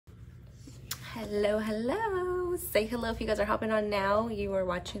Hello, hello. Say hello if you guys are hopping on now. You are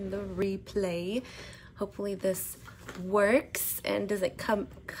watching the replay. Hopefully this works and doesn't come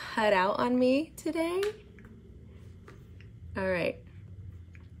cut out on me today. All right.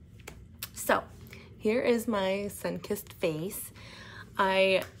 So here is my sun-kissed face.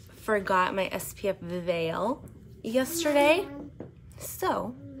 I forgot my SPF veil yesterday.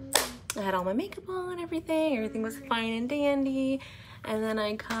 So I had all my makeup on, everything was fine and dandy. And then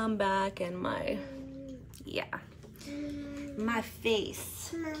I come back and my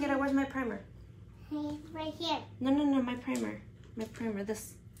face. Kira, where's my primer? Right here. No, my primer. My primer,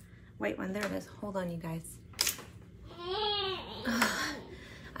 this white one. There it is. Hold on, you guys.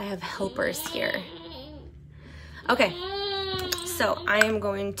 I have helpers here. Okay, so I am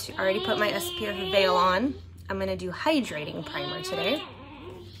going to, I already put my SPF veil on. I'm gonna do hydrating primer today.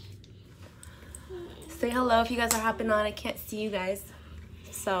 Say hello if you guys are hopping on. I can't see you guys.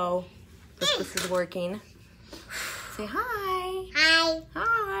 So, this is working. Say hi. Hi.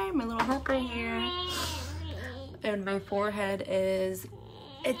 Hi, my little helper here. And my forehead is,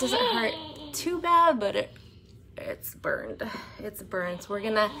 it doesn't hurt too bad, but it's burned. It's burned. So we're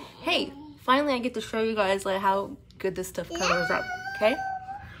gonna, hey, finally I get to show you guys like how good this stuff covers up, okay?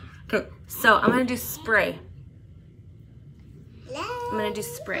 Okay, so I'm gonna do spray. I'm gonna do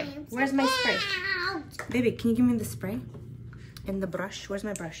spray. Where's my spray? Baby, can you give me the spray? And the brush, where's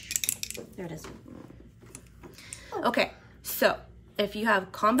my brush? There it is. Okay, so if you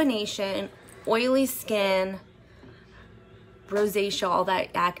have combination, oily skin, rosacea, all that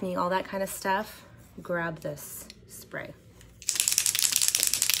acne, all that kind of stuff, grab this spray.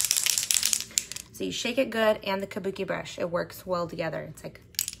 So you shake it good and the kabuki brush. It works well together. It's like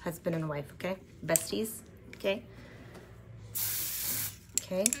husband and wife, okay? Besties, okay?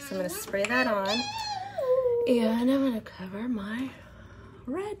 Okay, so I'm gonna spray that on. And I'm gonna cover my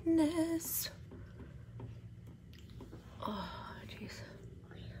redness. Oh, jeez.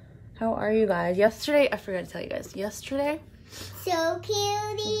 How are you guys? Yesterday, I forgot to tell you guys. Yesterday, So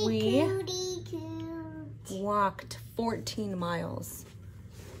cutie, we cutie, cute. walked 14 miles.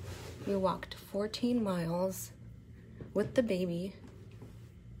 We walked 14 miles with the baby.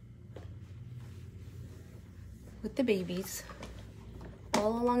 With the babies.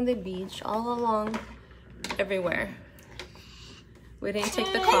 All along the beach, all along everywhere. We didn't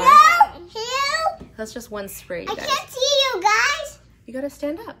take the car. Hello? That's just one spray, you I guys. can't see you guys. You gotta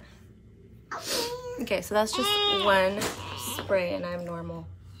stand up. Okay. Okay, so that's just one spray and I'm normal.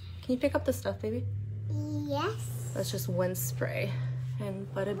 Can you pick up the stuff, baby? Yes. That's just one spray. And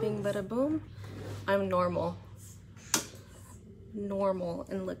bada bing, bada boom, I'm normal. Normal,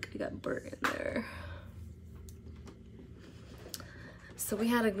 and look, I got burnt in there. So we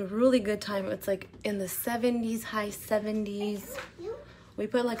had a really good time. It's like in the 70s, high 70s. We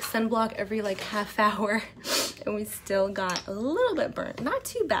put like sunblock every like half hour and we still got a little bit burnt. Not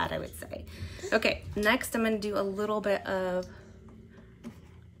too bad, I would say. Okay, next I'm gonna do a little bit of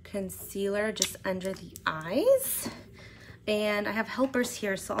concealer just under the eyes. And I have helpers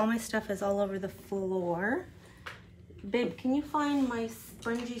here, so all my stuff is all over the floor. Babe, can you find my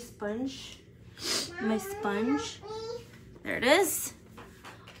spongy sponge? My sponge? There it is.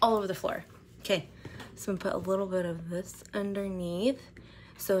 All over the floor. Okay, so I'm gonna put a little bit of this underneath.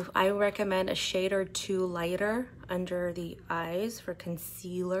 So if I recommend a shade or two lighter under the eyes for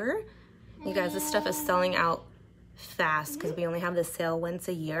concealer. You guys, this stuff is selling out fast because we only have this sale once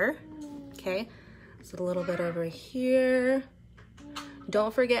a year. Okay, so a little bit over here.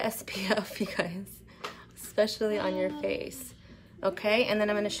 Don't forget SPF, you guys, especially on your face. Okay, and then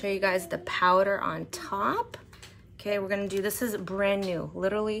I'm gonna show you guys the powder on top. Okay, we're gonna do, this is brand new,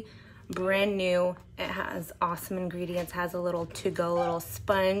 literally brand new. It has awesome ingredients, has a little to-go little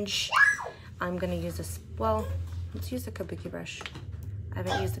sponge. I'm gonna use this, well, let's use the kabuki brush. I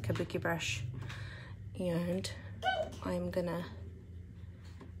haven't used the kabuki brush. And I'm gonna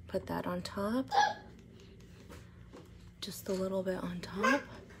put that on top. Just a little bit on top.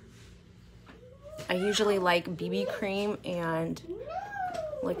 I usually like BB cream and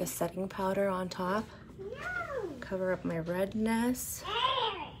like a setting powder on top. Cover up my redness.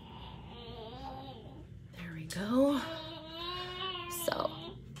 There we go. So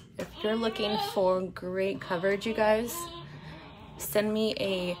if you're looking for great coverage, you guys, send me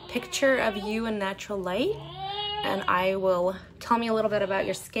a picture of you in natural light and I will tell me a little bit about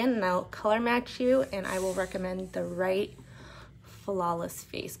your skin and I'll color match you and I will recommend the right flawless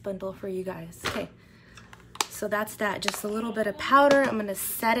face bundle for you guys. Okay. So that's that, just a little bit of powder. I'm gonna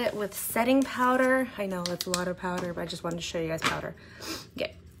set it with setting powder. I know that's a lot of powder, but I just wanted to show you guys powder.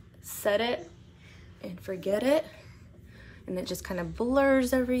 Okay, set it and forget it. And it just kind of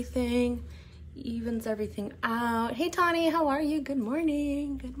blurs everything. Evens everything out. Hey Tawny, how are you? Good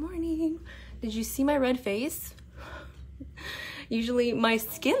morning. Good morning. Did you see my red face? Usually my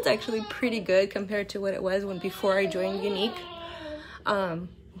skin's actually pretty good compared to what it was before I joined Younique.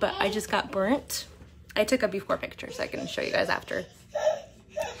 But I just got burnt. I took a before picture so I can show you guys after.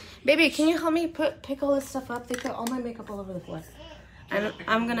 Baby, can you help me pick all this stuff up? They put all my makeup all over the floor.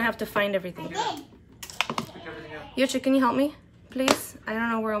 I'm gonna have to find everything. Yoshi, can you help me, please? I don't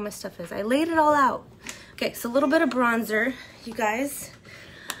know where all my stuff is. I laid it all out. Okay, so a little bit of bronzer, you guys.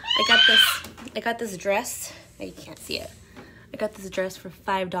 I got this dress. Oh, you can't see it. I got this dress for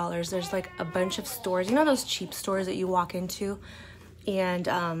 $5. There's like a bunch of stores. You know those cheap stores that you walk into?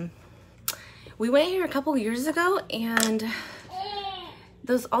 And we went here a couple years ago, and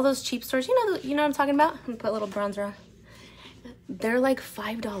all those cheap stores, you know what I'm talking about? I'm gonna put a little bronzer on. They're like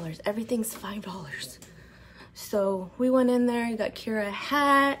 $5. Everything's $5. So we went in there. I got Kira a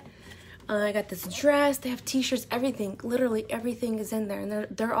hat. I got this dress. They have t-shirts, everything. Literally everything is in there, and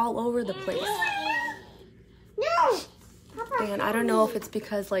they're all over the place. No. And I don't know if it's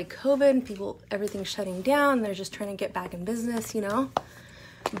because like COVID, everything's shutting down. They're just trying to get back in business, you know.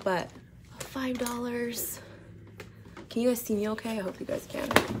 But $5. Can you guys see me okay? I hope you guys can.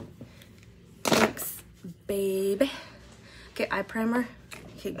 Thanks, babe. Okay, eye primer.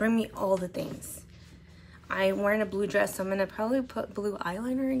 Okay, bring me all the things. I'm wearing a blue dress, so I'm gonna probably put blue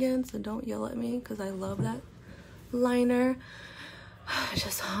eyeliner again, so don't yell at me because I love that liner.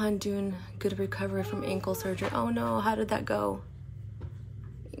 Just doing good recovery from ankle surgery. Oh no, how did that go?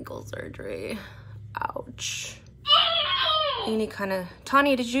 Ankle surgery. Ouch. Any kind of...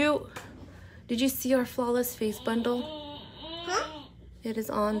 Tawny, did you see our Flawless Face bundle? Huh? It is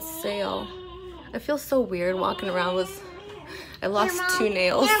on sale. I feel so weird walking around with... I lost 2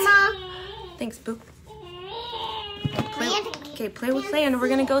 nails. Here, Mom. Thanks, boo. Play with Leia, and we're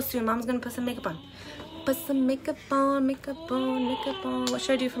gonna go soon. Mom's gonna put some makeup on. Put some makeup on, makeup on, makeup on. What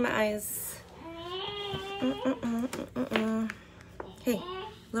should I do for my eyes? Hey,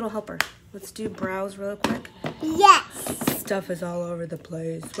 little helper. Let's do brows real quick. Yes. Stuff is all over the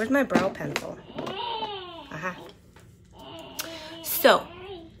place. Where's my brow pencil? Aha. So, are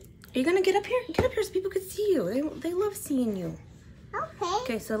you gonna get up here? Get up here so people can see you. They love seeing you. Okay.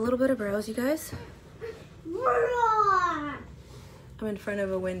 Okay, so a little bit of brows, you guys. Roar. I'm in front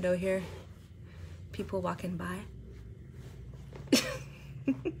of a window here. People walking by. Okay,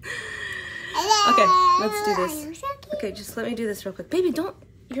 let's do this. Okay, just let me do this real quick. Baby,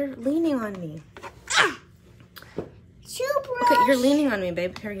 you're leaning on me. Okay, you're leaning on me,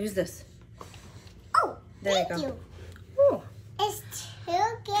 babe. Here, use this. Oh, there thank you go. You. Ooh. It's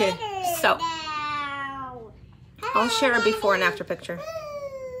together. Okay, so now. I'll share a before and after picture.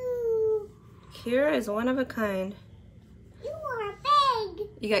 Ooh, Kira is one of a kind. you are big.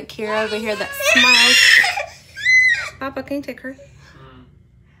 You got Kira over here that smiles. Papa, can you take her?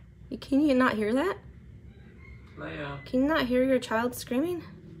 Can you not hear that? Leia. Can you not hear your child screaming?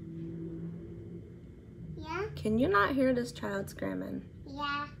 Yeah, Can you not hear this child screaming?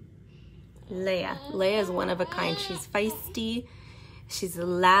 yeah. Leia. Leia is one of a kind. She's feisty. She's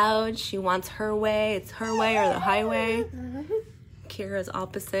loud. She wants her way. It's her way or the highway. Kira's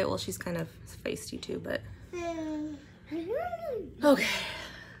opposite. Well, she's kind of feisty too, but... Okay.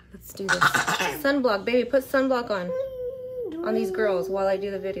 Let's do this. Sunblock. Baby, put sunblock on these girls while I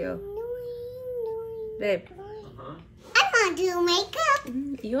do the video. Babe. I want to do makeup.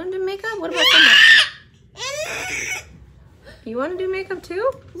 You want to do makeup? What about sunblock? You want to do makeup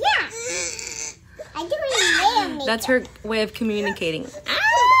too? Yeah. I do real makeup. That's her way of communicating.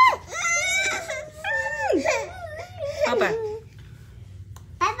 Papa,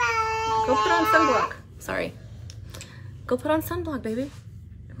 Bye-bye. go put on sunblock. Sorry. Go put on sunblock, baby.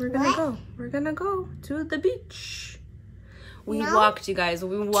 We're gonna go. We're gonna go to the beach. We walked, you guys.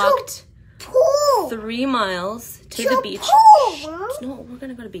 We walked Pool. 3 miles to the beach. Pool, Mom. No, we're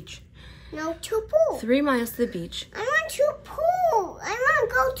gonna go to the beach. No, to pool. 3 miles to the beach. I want to pool. I want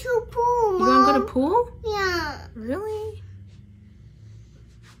to go to pool, Mom. You wanna go to pool? Yeah. Really?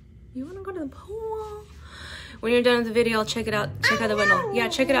 You wanna go to the pool? When you're done with the video, I'll check it out. Check out the window. Yeah,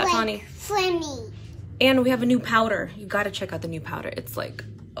 check it out, Tawny. Flimmy. And we have a new powder. You gotta check out the new powder. It's like,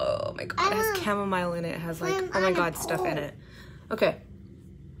 oh my god, it has chamomile in it. It has like, oh my god, stuff in it. Okay.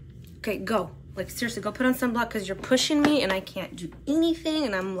 Okay, go. Like seriously, go put on sunblock because you're pushing me and I can't do anything.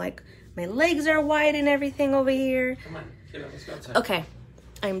 And I'm like, my legs are wide and everything over here. Come on, get up, let's go outside. Okay,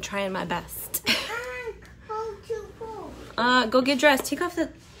 I'm trying my best. I want to go to pool. Go get dressed. Take off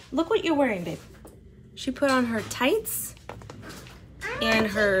the, look what you're wearing, babe. She put on her tights and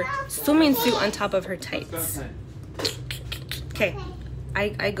her swimming suit on top of her Let's go tights. outside. Okay,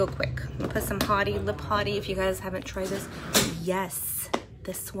 I go quick. I'm gonna put some Hottie, Lip Hottie, if you guys haven't tried this. Yes,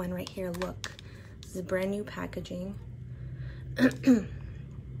 this one right here, look. This is brand new packaging.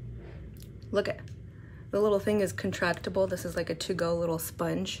 Look at, the little thing is contractable. This is like a to-go little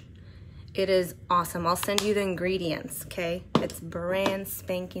sponge. It is awesome. I'll send you the ingredients, okay? It's brand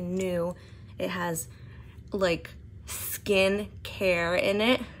spanking new. It has like skin care in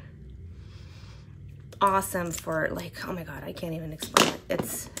it. Awesome for like, oh my God, I can't even explain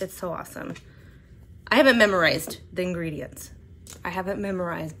it. It's so awesome. I haven't memorized the ingredients. I haven't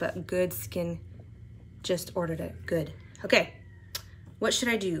memorized, but good skin. Just ordered it. Good. Okay. What should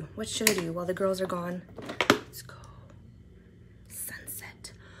I do? What should I do while the girls are gone? Let's go.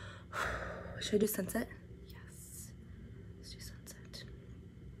 Sunset. Should I do sunset? Yes. Let's do sunset.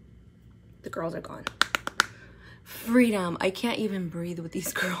 The girls are gone. Freedom. I can't even breathe with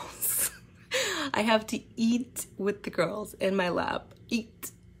these girls. I have to eat with the girls in my lap.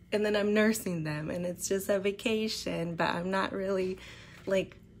 Eat. And then I'm nursing them. And it's just a vacation. But I'm not really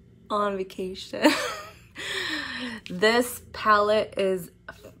like on vacation. This palette is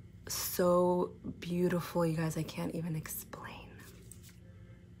so beautiful, you guys. I can't even explain.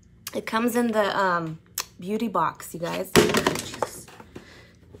 It comes in the beauty box, you guys. Jesus.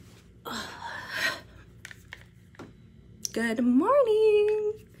 Good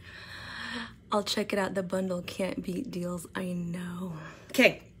morning. I'll check it out. The bundle can't beat deals. I know.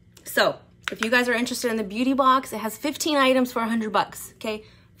 Okay, so if you guys are interested in the beauty box, it has 15 items for $100. Okay,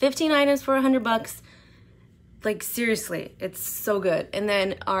 15 items for $100. Like seriously, it's so good. And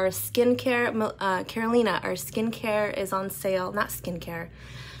then our skincare, Carolina, our skincare is on sale. Not skincare.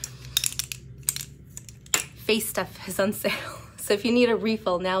 Face stuff is on sale. So if you need a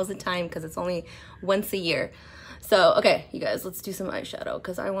refill, now's the time because it's only once a year. So, okay, you guys, let's do some eyeshadow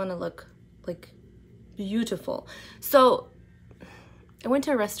because I want to look like beautiful. So I went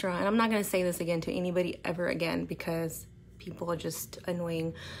to a restaurant, and I'm not going to say this again to anybody ever again because people are just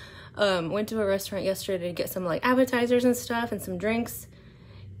annoying. Went to a restaurant yesterday to get some like appetizers and stuff and some drinks,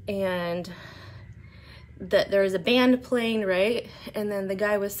 and there was a band playing, right? And then the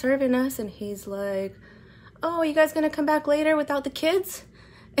guy was serving us, and he's like, "Oh, are you guys gonna come back later without the kids?"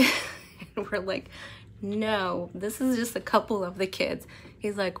 And we're like, "No, this is just a couple of the kids."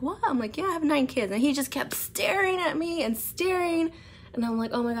 He's like, "What?" I'm like, "Yeah, I have 9 kids." And he just kept staring at me and staring, and I'm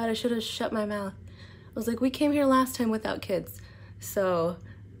like, "Oh my God, I should have shut my mouth." I was like, "We came here last time without kids, so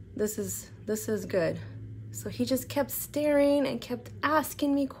this is good." So he just kept staring and kept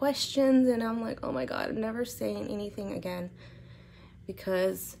asking me questions, and I'm like, oh my God, I'm never saying anything again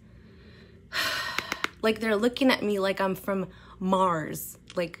because like they're looking at me like I'm from Mars,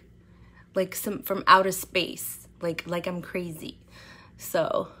 like some from outer space, like I'm crazy.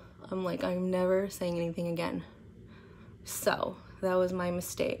 So I'm like, I'm never saying anything again. So that was my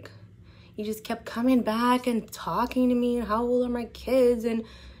mistake. He just kept coming back and talking to me, how old are my kids, and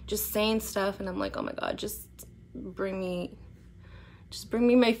just saying stuff, and I'm like, oh my God, just bring me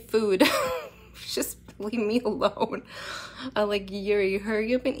my food. Just leave me alone. I'm like, Yuri,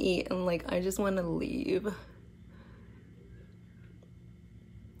 hurry up and eat, and like I just want to leave.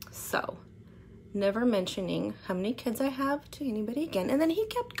 So never mentioning how many kids I have to anybody again. And then he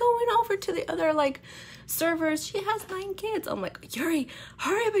kept going over to the other like servers. She has 9 kids. I'm like, Yuri,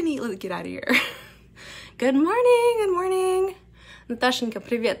 hurry up and eat. Let's get out of here. Good morning. Good morning. Наташенька,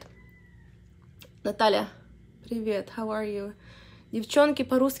 привет. Наталья, привет. How are you? Девчонки,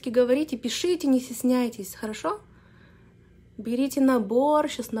 по-русски говорите, пишите, не стесняйтесь, хорошо? Берите набор.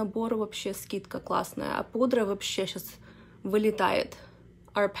 Сейчас набор вообще скидка классная. А пудра вообще сейчас вылетает.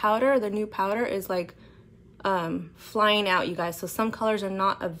 Our powder, the new powder, is like flying out, you guys. So some colors are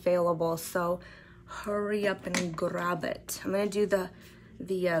not available. So hurry up and grab it. I'm gonna do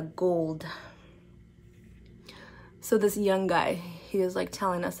the gold. So this young guy, he was like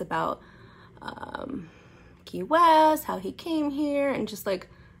telling us about Key West, how he came here, and just like,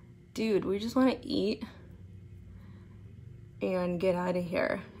 dude, we just want to eat and get out of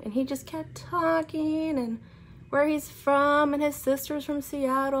here. And he just kept talking and where he's from, and his sister's from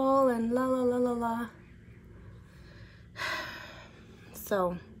Seattle, and la la la la la.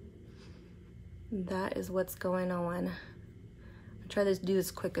 So that is what's going on. I'll try to do this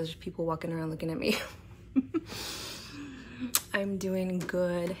quick because there's people walking around looking at me. I'm doing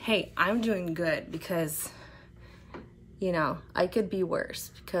good. Hey, I'm doing good because, you know, I could be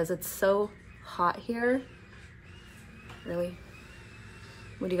worse because it's so hot here. Really?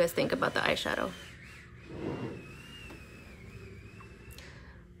 What do you guys think about the eyeshadow?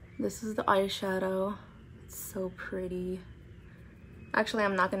 This is the eyeshadow. It's so pretty. Actually,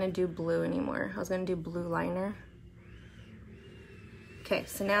 I'm not gonna do blue anymore. I was gonna do blue liner. Okay,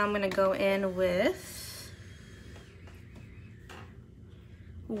 so now I'm gonna go in with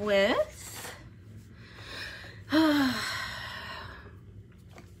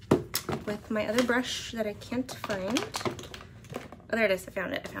my other brush that I can't find. Oh, there it is. I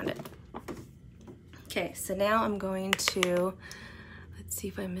found it. Okay, so now I'm going to, let's see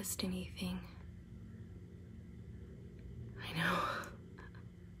if I missed anything. I know.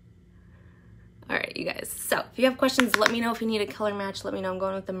 All right, you guys. So if you have questions, let me know. If you need a color match, let me know. I'm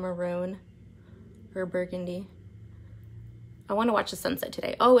going with the maroon or burgundy. I want to watch the sunset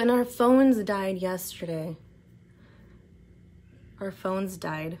today. Oh, and our phones died yesterday. Our phones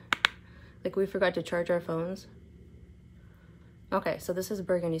died. Like, we forgot to charge our phones. Okay, so this is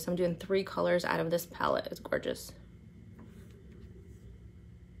burgundy. So I'm doing 3 colors out of this palette. It's gorgeous.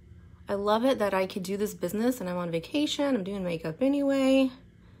 I love it that I could do this business and I'm on vacation. I'm doing makeup anyway.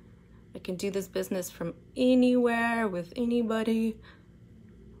 I can do this business from anywhere with anybody,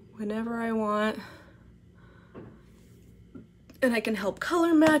 whenever I want. And I can help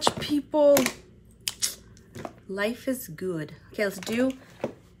color match people. Life is good. Okay, let's do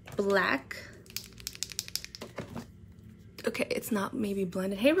black. Okay, it's not maybe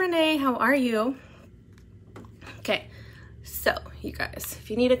blended. Hey Renee, how are you? Okay, so you guys, if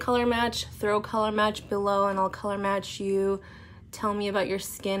you need a color match, throw a color match below and I'll color match you. Tell me about your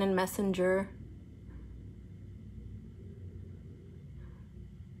skin in Messenger.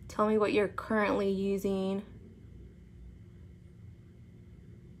 Tell me what you're currently using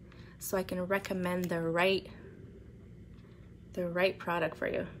so I can recommend the right product for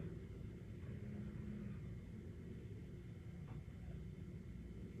you.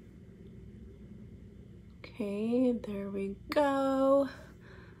 Okay, there we go.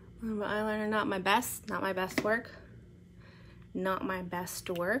 My eyeliner, not my best work. Not my best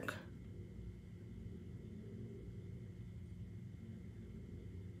work.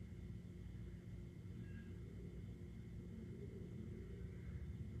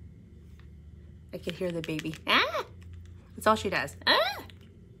 I could hear the baby. Ah! That's all she does. Ah!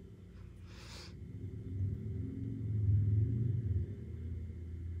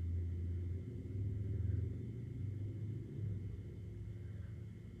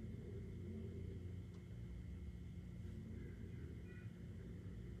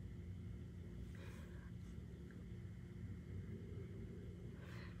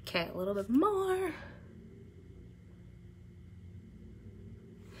 Okay, a little bit more.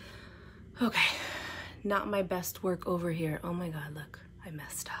 Okay, not my best work over here. Oh my God, look, I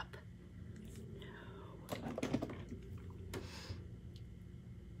messed up.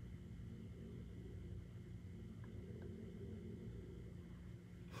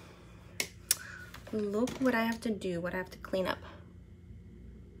 Look what I have to do, what I have to clean up.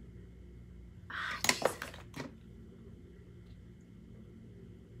 Ah, Jesus.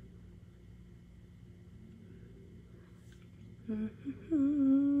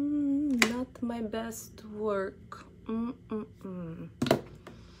 Not my best work. I'm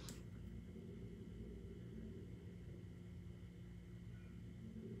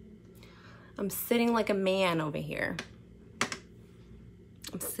sitting like a man over here.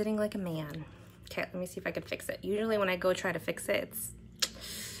 I'm sitting like a man. Okay, let me see if I can fix it. Usually when I go try to fix it, it's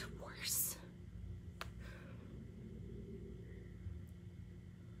worse.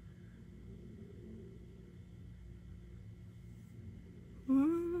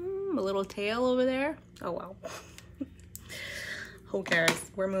 A little tail over there. Oh, wow. Who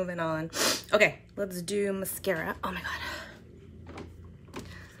cares? We're moving on. Okay, let's do mascara. Oh my God.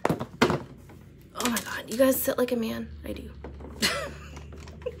 Oh my God, you guys sit like a man. I do.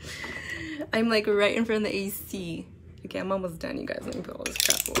 I'm like right in front of the AC. Okay, I'm almost done, you guys. Let me put all this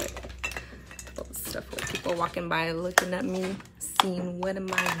crap away. Put all this stuff away. People walking by looking at me, seeing what am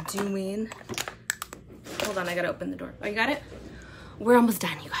I doing. Hold on, I gotta open the door. Oh, you got it? We're almost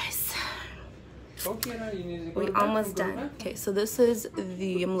done, you guys. Okay, now you need to go We're almost done. Okay, so this is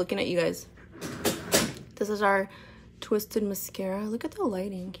the, I'm looking at you guys. This is our Twisted mascara. Look at the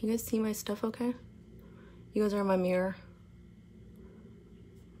lighting. Can you guys see my stuff okay? You guys are in my mirror.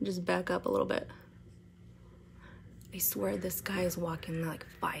 Just back up a little bit. I swear this guy is walking like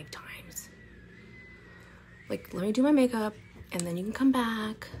 5 times. Like, let me do my makeup and then you can come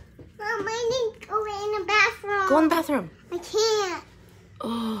back. Mom, I need to go in the bathroom. Go in the bathroom. I can't.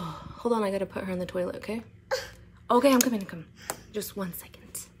 Oh, hold on. I gotta put her in the toilet, okay? Okay, I'm coming. Just 1 second.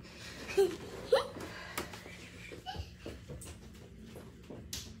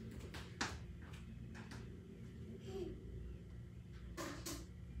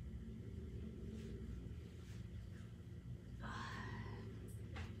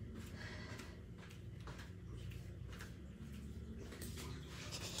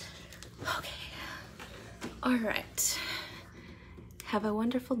 All right. Have a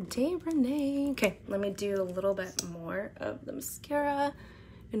wonderful day, Renee. Okay, let me do a little bit more of the mascara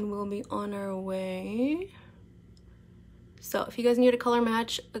and we'll be on our way. So if you guys need a color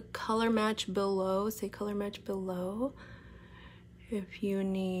match below. Say color match below. If you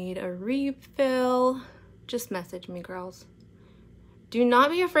need a refill, just message me, girls. Do not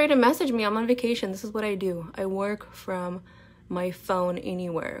be afraid to message me. I'm on vacation. This is what I do. I work from my phone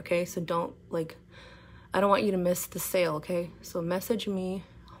anywhere, okay? So don't, like, I don't want you to miss the sale, okay? So message me.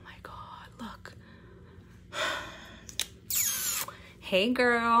 Oh my God, look. Hey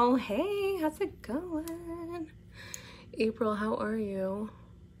girl, hey, how's it going? April, how are you?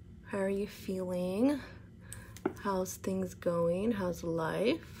 How are you feeling? How's things going? How's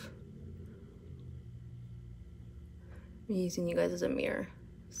life? I'm using you guys as a mirror.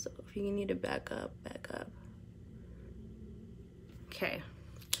 So if you need to back up, back up. Okay.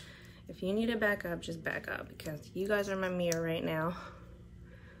 If you need to back up, just back up because you guys are my mirror right now.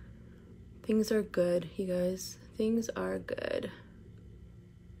 Things are good, you guys. Things are good.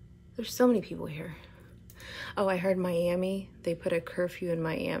 There's so many people here. Oh, I heard Miami. They put a curfew in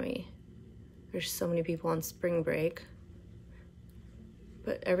Miami. There's so many people on spring break.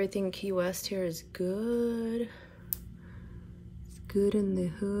 But everything in Key West here is good. It's good in the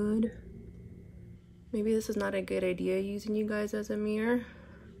hood. Maybe this is not a good idea using you guys as a mirror.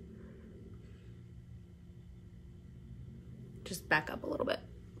 Just back up a little bit.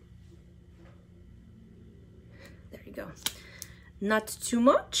 There you go. Not too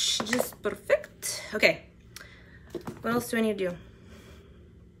much, just perfect. Okay, what else do I need to do?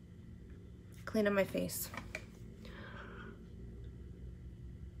 Clean up my face.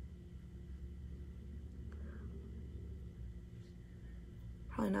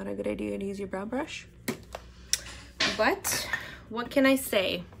 Probably not a good idea to use your brow brush. But what can I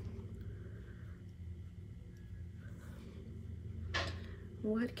say?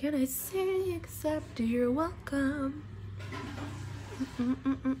 What can I say except you're welcome?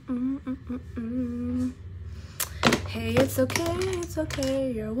 Hey, it's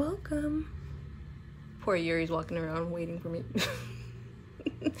okay, you're welcome. Poor Yuri's walking around waiting for me.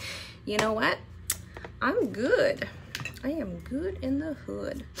 You know what? I'm good. I am good in the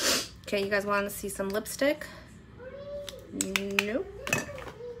hood. Okay, you guys want to see some lipstick? Nope.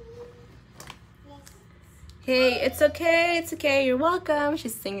 Hey, it's okay, you're welcome.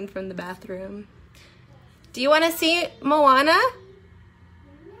 She's singing from the bathroom. Do you want to see Moana?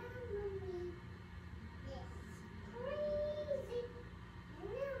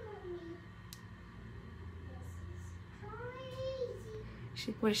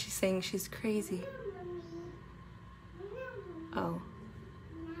 What is she saying? She's crazy. Oh.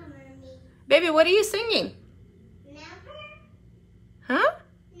 Baby, what are you singing? Huh?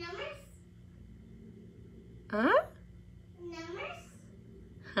 Huh?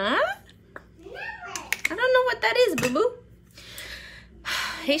 Huh? I don't know what that is, boo-boo.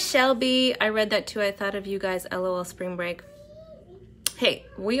 Hey, Shelby. I read that too. I thought of you guys. LOL spring break. Hey,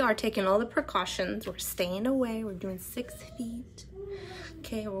 we are taking all the precautions. We're staying away. We're doing 6 feet.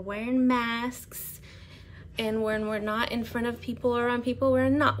 Okay, we're wearing masks. And when we're not in front of people or on people, we're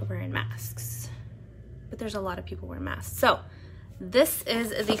not wearing masks. But there's a lot of people wearing masks. So this is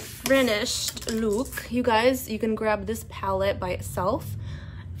the finished look. You guys, you can grab this palette by itself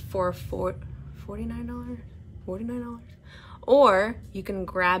for $49. Or you can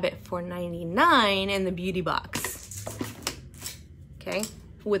grab it for $99 in the beauty box. Okay,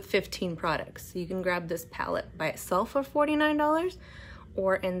 with 15 products. So you can grab this palette by itself for $49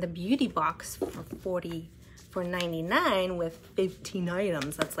 or in the beauty box for $99 with 15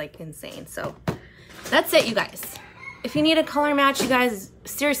 items. That's like insane. So that's it, you guys. If you need a color match, you guys,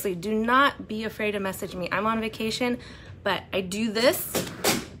 seriously, do not be afraid to message me. I'm on vacation, but I do this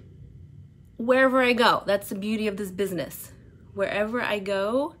wherever I go. That's the beauty of this business. Wherever I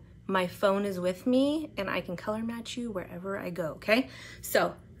go, my phone is with me and I can color match you wherever I go, okay?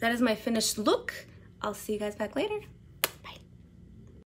 So that is my finished look. I'll see you guys back later.